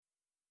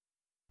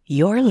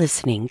You're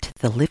listening to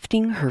the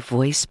Lifting Her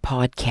Voice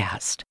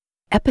podcast,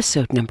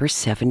 episode number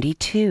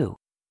 72.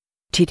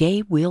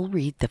 Today we'll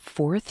read the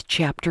 4th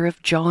chapter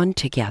of John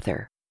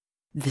together.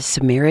 The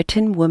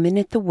Samaritan woman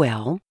at the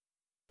well,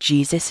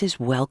 Jesus is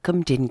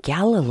welcomed in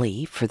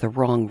Galilee for the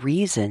wrong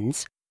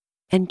reasons,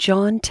 and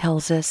John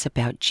tells us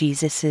about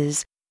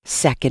Jesus'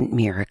 second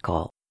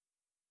miracle.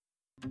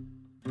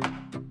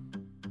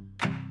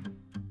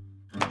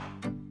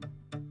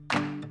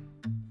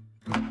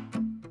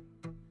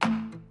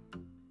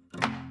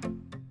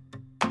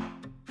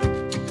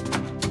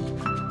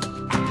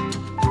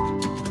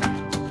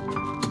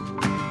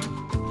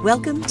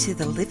 Welcome to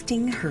the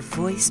Lifting Her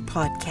Voice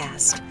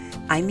podcast.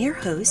 I'm your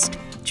host,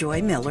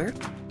 Joy Miller,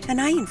 and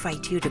I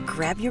invite you to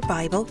grab your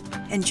Bible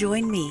and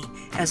join me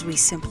as we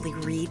simply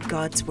read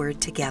God's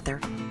Word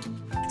together.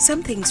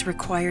 Some things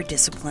require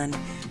discipline,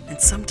 and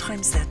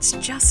sometimes that's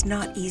just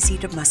not easy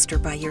to muster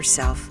by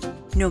yourself,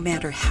 no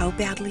matter how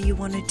badly you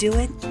want to do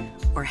it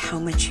or how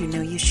much you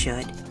know you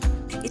should.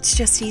 It's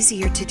just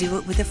easier to do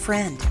it with a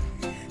friend.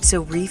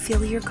 So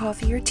refill your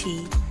coffee or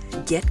tea,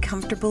 get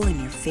comfortable in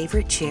your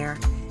favorite chair,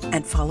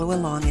 and follow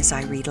along as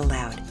I read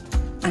aloud.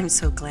 I'm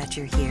so glad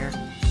you're here.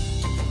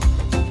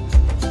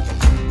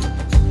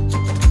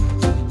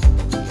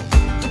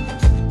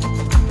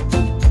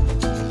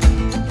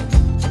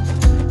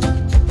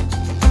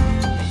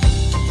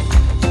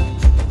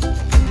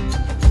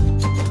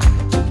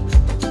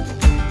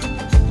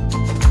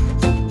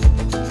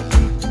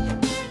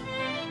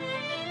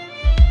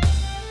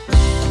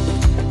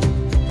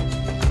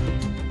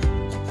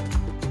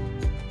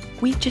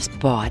 We just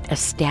bought a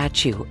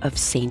statue of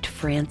St.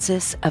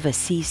 Francis of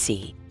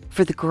Assisi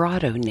for the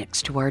grotto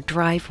next to our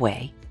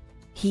driveway.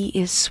 He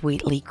is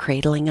sweetly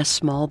cradling a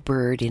small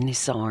bird in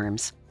his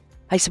arms.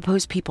 I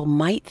suppose people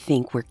might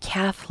think we're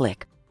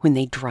Catholic when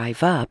they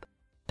drive up,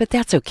 but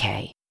that's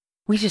okay.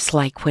 We just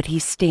like what he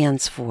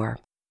stands for.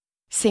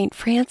 St.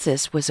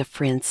 Francis was a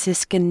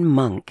Franciscan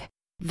monk,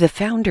 the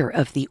founder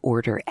of the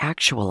order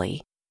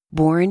actually,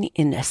 born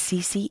in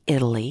Assisi,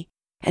 Italy,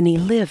 and he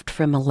lived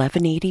from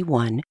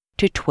 1181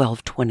 to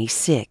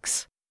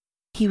 1226.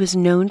 He was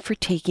known for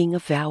taking a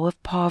vow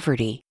of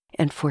poverty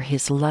and for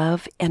his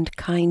love and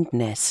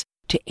kindness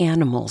to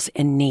animals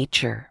and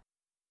nature.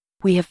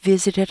 We have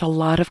visited a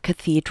lot of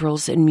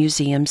cathedrals and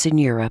museums in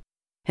Europe,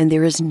 and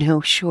there is no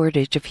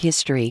shortage of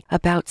history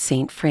about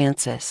St.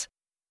 Francis.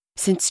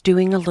 Since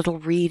doing a little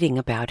reading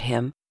about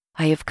him,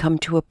 I have come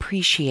to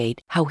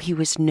appreciate how he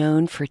was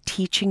known for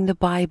teaching the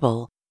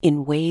Bible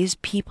in ways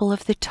people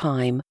of the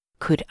time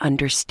could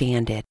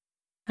understand it.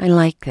 I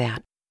like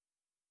that.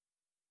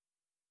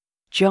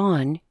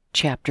 John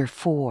chapter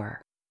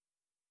 4.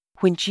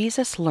 When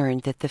Jesus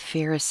learned that the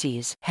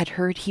Pharisees had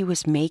heard he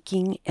was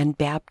making and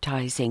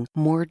baptizing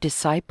more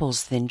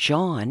disciples than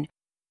John,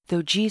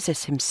 though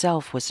Jesus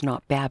himself was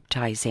not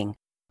baptizing,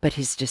 but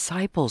his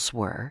disciples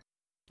were,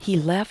 he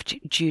left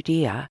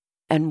Judea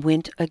and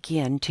went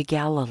again to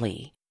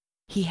Galilee.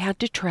 He had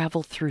to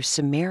travel through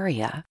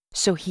Samaria,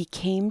 so he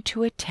came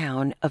to a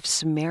town of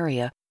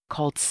Samaria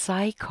called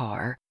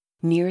Sychar,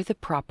 near the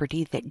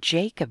property that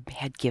Jacob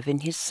had given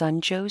his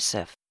son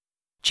Joseph.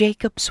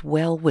 Jacob's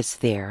well was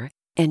there,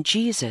 and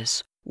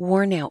Jesus,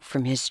 worn out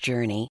from his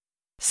journey,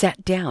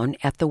 sat down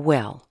at the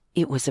well.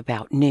 It was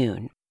about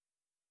noon.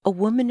 A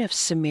woman of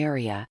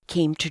Samaria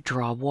came to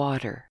draw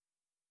water.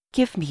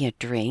 "Give me a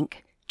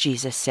drink,"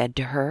 Jesus said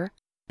to her,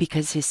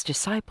 because his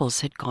disciples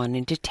had gone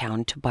into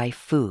town to buy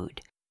food.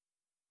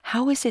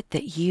 "How is it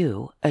that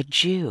you, a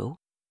Jew,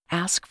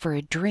 ask for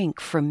a drink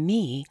from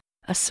me,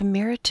 a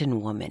Samaritan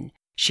woman?"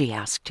 she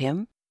asked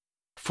him,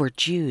 for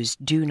Jews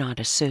do not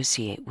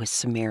associate with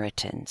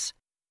Samaritans.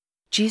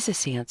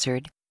 Jesus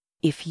answered,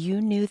 "If you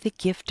knew the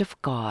gift of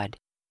God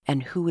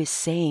and who is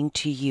saying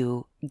to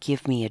you,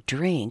 'Give me a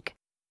drink,'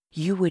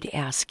 you would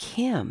ask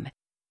him,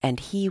 and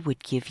he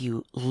would give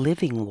you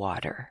living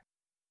water."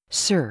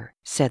 "Sir,"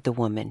 said the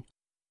woman,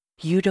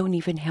 "you don't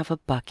even have a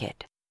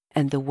bucket,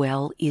 and the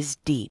well is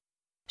deep.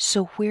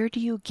 So where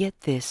do you get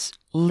this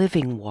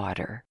living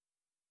water?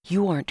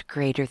 You aren't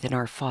greater than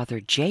our father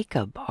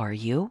Jacob, are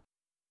you?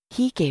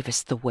 He gave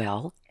us the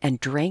well and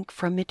drank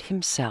from it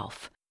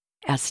himself,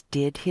 as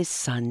did his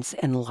sons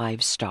and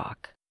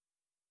livestock."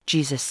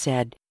 Jesus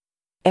said,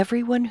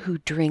 "Everyone who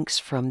drinks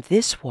from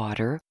this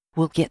water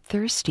will get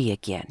thirsty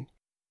again,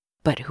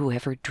 but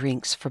whoever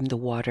drinks from the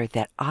water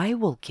that I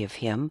will give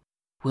him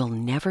will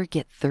never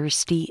get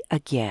thirsty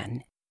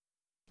again.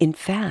 In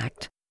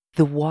fact,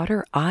 the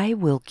water I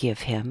will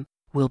give him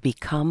will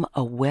become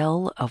a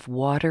well of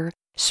water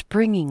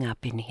springing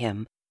up in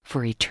him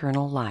for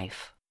eternal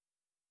life."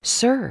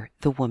 "Sir,"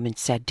 the woman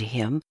said to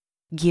him,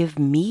 "give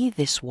me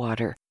this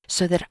water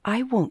so that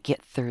I won't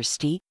get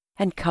thirsty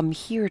and come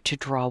here to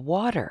draw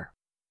water."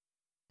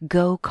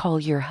 "Go call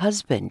your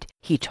husband,"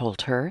 he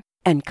told her,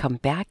 "and come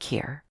back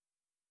here."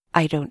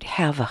 "I don't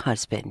have a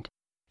husband,"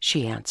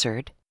 she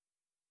answered.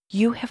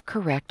 "You have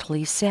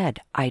correctly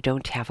said, 'I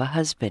don't have a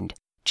husband,'"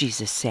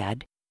 Jesus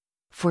said,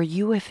 "for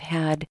you have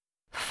had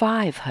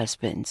 5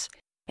 husbands,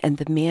 and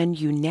the man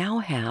you now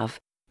have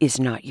is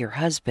not your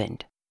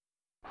husband."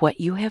 what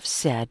you have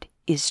said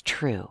is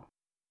true."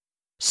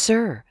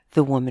 "Sir,"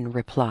 the woman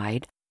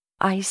replied,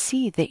 "I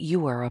see that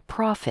you are a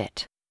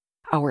prophet.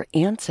 Our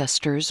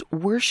ancestors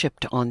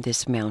worshipped on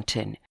this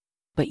mountain,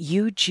 but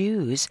you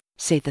Jews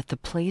say that the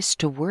place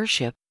to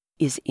worship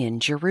is in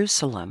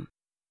Jerusalem."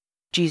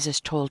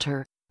 Jesus told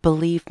her,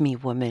 "Believe me,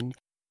 woman,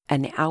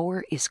 an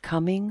hour is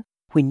coming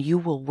when you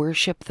will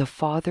worship the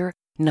Father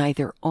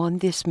neither on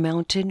this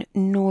mountain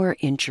nor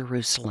in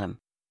Jerusalem.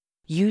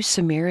 You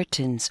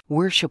Samaritans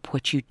worship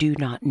what you do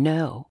not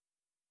know.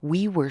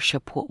 We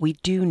worship what we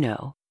do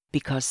know,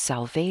 because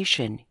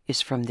salvation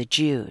is from the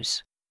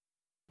Jews.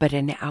 But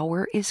an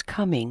hour is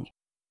coming,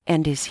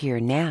 and is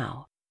here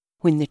now,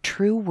 when the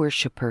true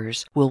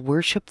worshippers will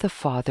worship the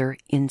Father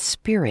in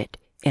spirit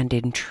and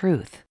in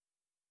truth.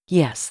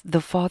 Yes,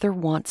 the Father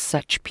wants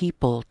such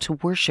people to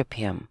worship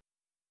Him.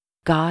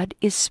 God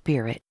is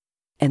spirit,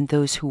 and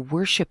those who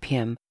worship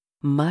Him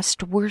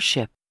must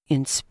worship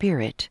in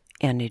spirit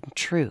and in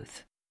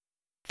truth."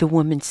 The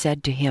woman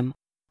said to him,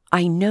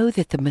 "I know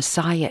that the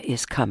Messiah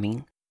is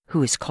coming,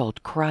 who is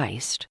called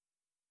Christ.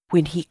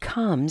 When He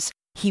comes,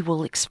 He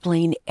will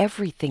explain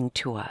everything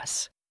to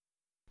us."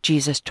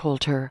 Jesus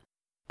told her,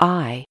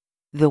 "I,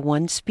 the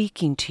one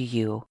speaking to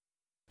you,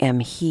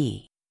 am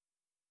He."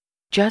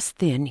 Just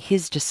then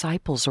His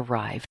disciples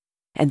arrived,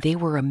 and they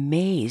were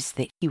amazed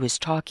that He was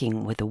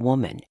talking with a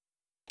woman.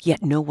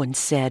 Yet no one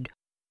said,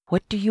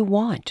 "What do you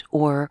want?"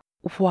 or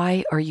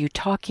 "Why are you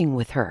talking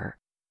with her?"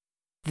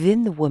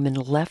 Then the woman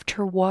left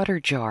her water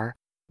jar,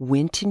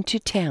 went into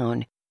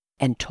town,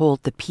 and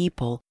told the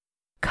people,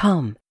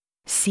 "Come,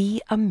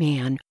 see a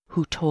man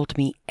who told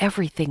me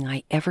everything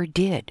I ever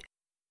did.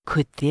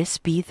 Could this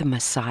be the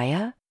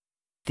Messiah?"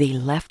 They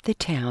left the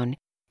town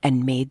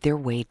and made their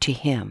way to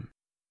Him.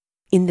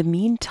 In the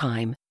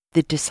meantime,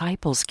 the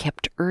disciples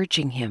kept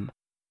urging Him,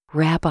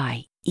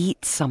 "Rabbi,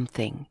 eat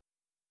something."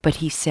 But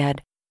He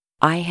said,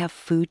 "I have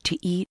food to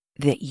eat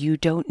that you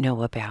don't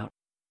know about."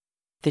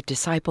 The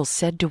disciples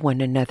said to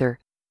one another,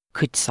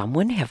 "Could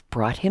someone have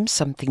brought Him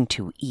something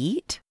to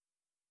eat?"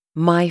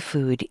 "My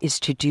food is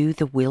to do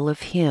the will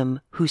of Him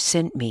who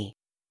sent me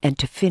and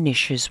to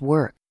finish His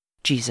work,"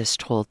 Jesus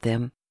told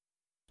them.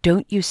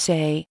 "Don't you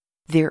say,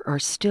 'There are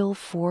still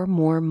 4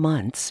 more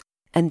months,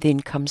 and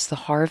then comes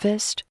the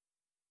harvest'?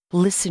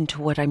 Listen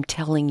to what I'm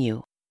telling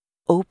you.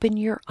 Open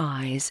your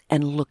eyes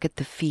and look at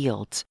the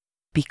fields,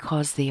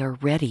 because they are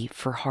ready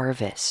for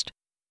harvest.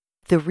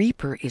 The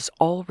reaper is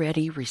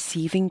already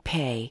receiving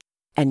pay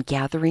and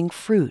gathering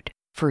fruit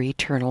for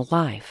eternal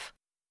life,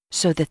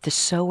 so that the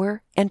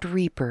sower and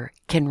reaper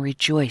can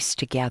rejoice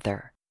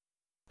together.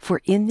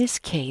 For in this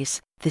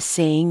case the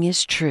saying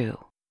is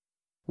true,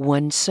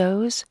 'One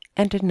sows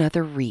and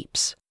another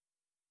reaps.'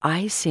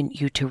 I sent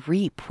you to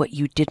reap what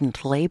you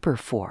didn't labor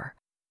for.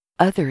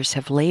 Others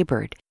have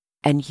labored,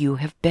 and you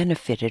have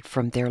benefited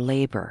from their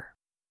labor."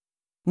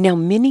 Now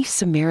many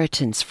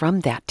Samaritans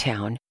from that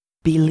town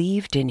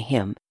believed in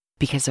Him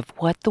because of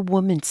what the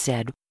woman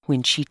said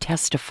when she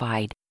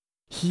testified,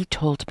 "He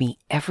told me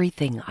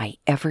everything I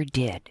ever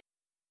did."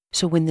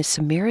 So when the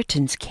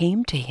Samaritans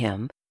came to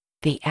Him,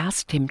 they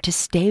asked Him to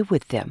stay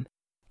with them,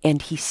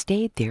 and He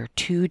stayed there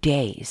 2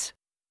 days.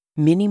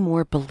 Many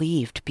more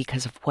believed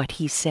because of what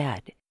He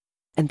said,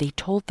 and they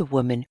told the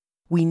woman,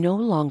 "We no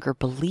longer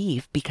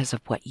believe because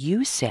of what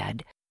you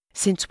said,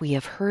 since we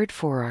have heard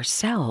for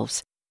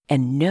ourselves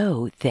and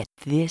know that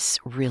this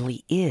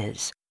really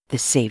is the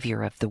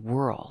Savior of the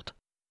world."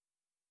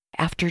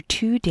 After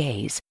 2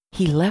 days,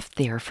 He left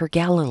there for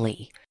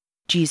Galilee.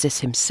 Jesus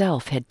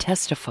Himself had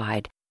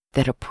testified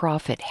that a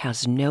prophet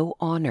has no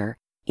honor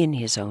in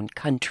his own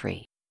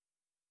country.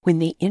 When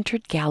they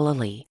entered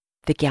Galilee,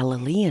 the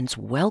Galileans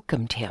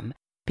welcomed Him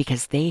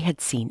because they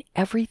had seen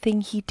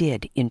everything He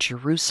did in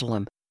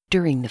Jerusalem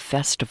during the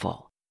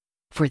festival,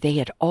 for they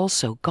had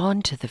also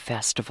gone to the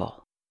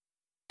festival.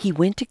 He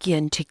went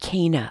again to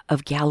Cana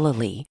of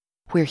Galilee,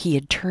 where He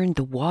had turned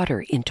the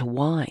water into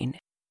wine.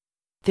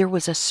 There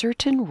was a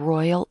certain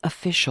royal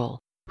official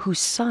whose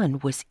son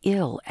was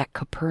ill at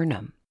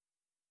Capernaum.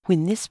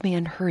 When this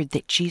man heard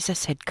that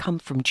Jesus had come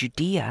from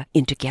Judea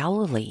into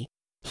Galilee,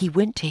 he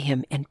went to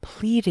Him and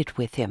pleaded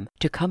with Him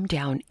to come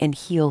down and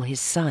heal his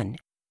son,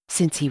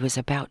 since he was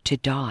about to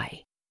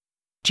die.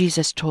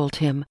 Jesus told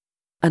him,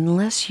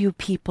 "Unless you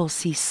people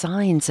see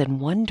signs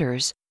and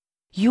wonders,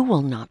 you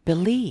will not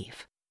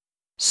believe."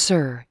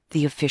 "Sir,"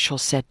 the official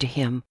said to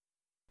him,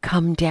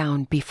 "come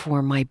down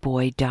before my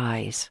boy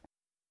dies."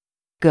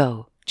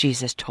 "Go,"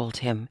 Jesus told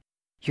him,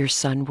 "your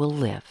son will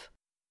live."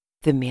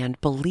 The man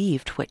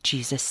believed what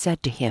Jesus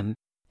said to him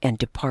and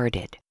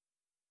departed.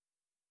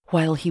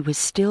 While he was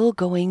still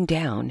going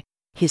down,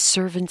 his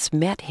servants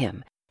met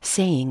him,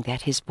 saying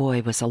that his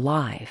boy was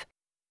alive.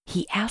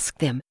 He asked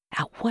them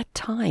at what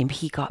time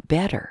he got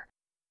better.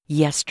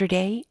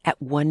 "Yesterday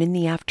at 1 in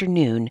the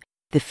afternoon,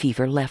 the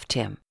fever left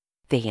him,"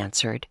 they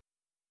answered.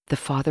 The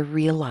father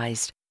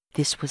realized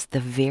this was the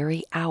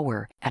very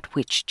hour at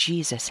which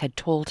Jesus had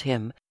told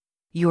him,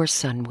 "Your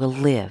son will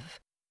live."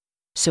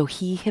 So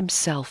he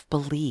himself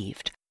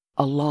believed,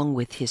 along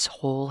with his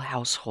whole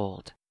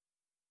household.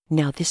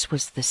 Now this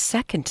was the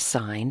second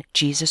sign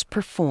Jesus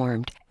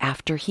performed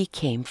after he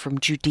came from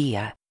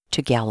Judea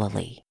to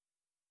Galilee.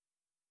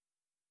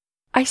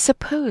 I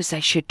suppose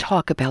I should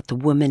talk about the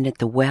woman at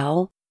the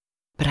well,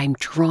 but I'm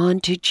drawn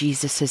to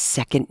Jesus'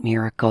 second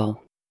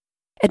miracle.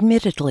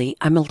 Admittedly,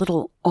 I'm a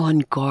little on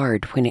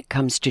guard when it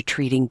comes to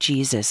treating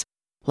Jesus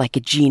like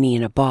a genie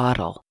in a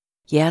bottle.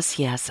 Yes,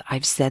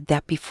 I've said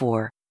that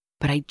before,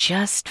 but I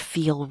just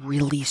feel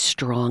really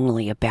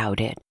strongly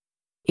about it.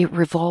 It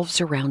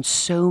revolves around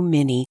so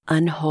many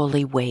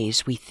unholy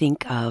ways we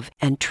think of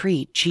and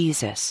treat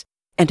Jesus,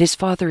 and his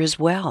Father as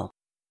well.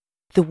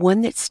 The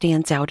one that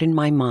stands out in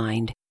my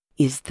mind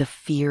is the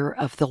fear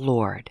of the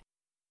Lord.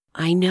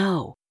 I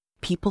know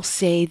people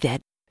say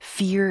that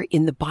fear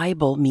in the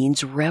Bible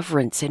means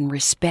reverence and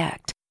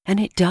respect, and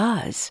it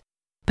does.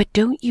 But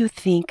don't you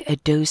think a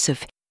dose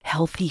of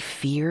healthy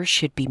fear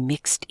should be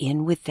mixed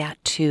in with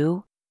that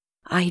too?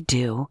 I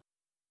do.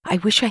 I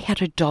wish I had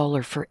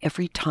 $1 for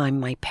every time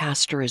my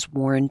pastor has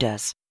warned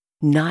us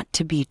not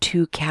to be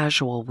too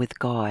casual with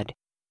God.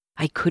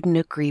 I couldn't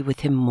agree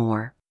with him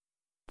more.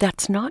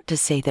 That's not to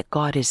say that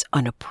God is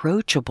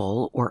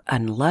unapproachable or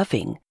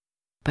unloving,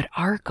 but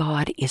our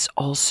God is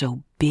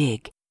also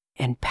big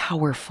and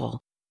powerful,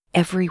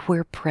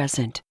 everywhere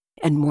present,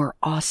 and more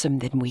awesome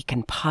than we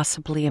can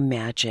possibly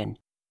imagine.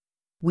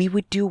 We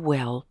would do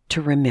well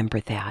to remember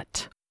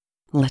that.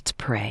 Let's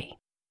pray.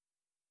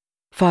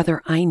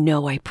 Father, I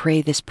know I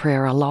pray this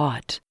prayer a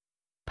lot,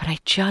 but I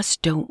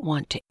just don't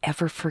want to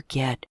ever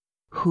forget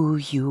who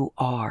you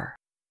are.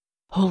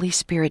 Holy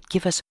Spirit,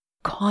 give us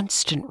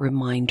constant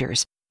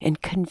reminders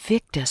and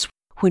convict us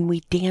when we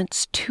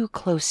dance too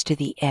close to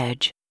the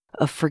edge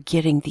of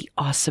forgetting the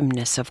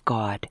awesomeness of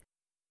God.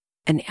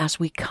 And as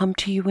we come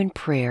to you in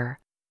prayer,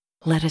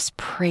 let us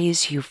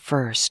praise you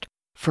first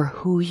for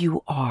who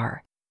you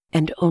are,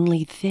 and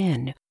only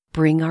then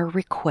bring our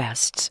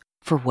requests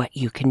for what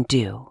you can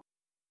do.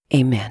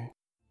 Amen.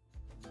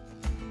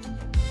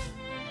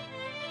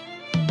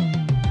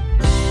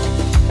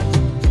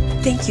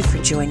 Thank you for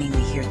joining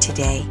me here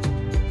today.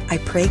 I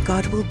pray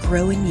God will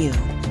grow in you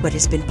what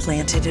has been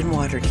planted and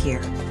watered here.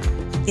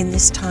 In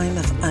this time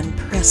of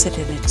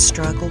unprecedented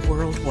struggle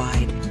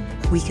worldwide,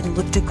 we can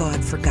look to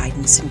God for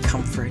guidance and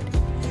comfort.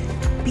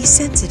 Be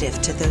sensitive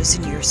to those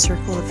in your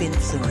circle of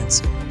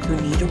influence who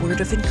need a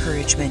word of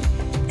encouragement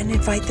and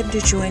invite them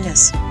to join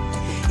us.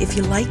 If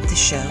you like the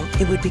show,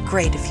 it would be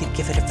great if you'd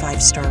give it a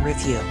 5-star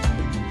review.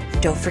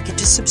 Don't forget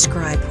to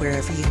subscribe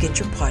wherever you get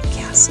your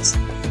podcasts.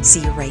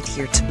 See you right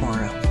here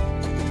tomorrow.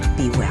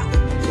 Be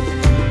well.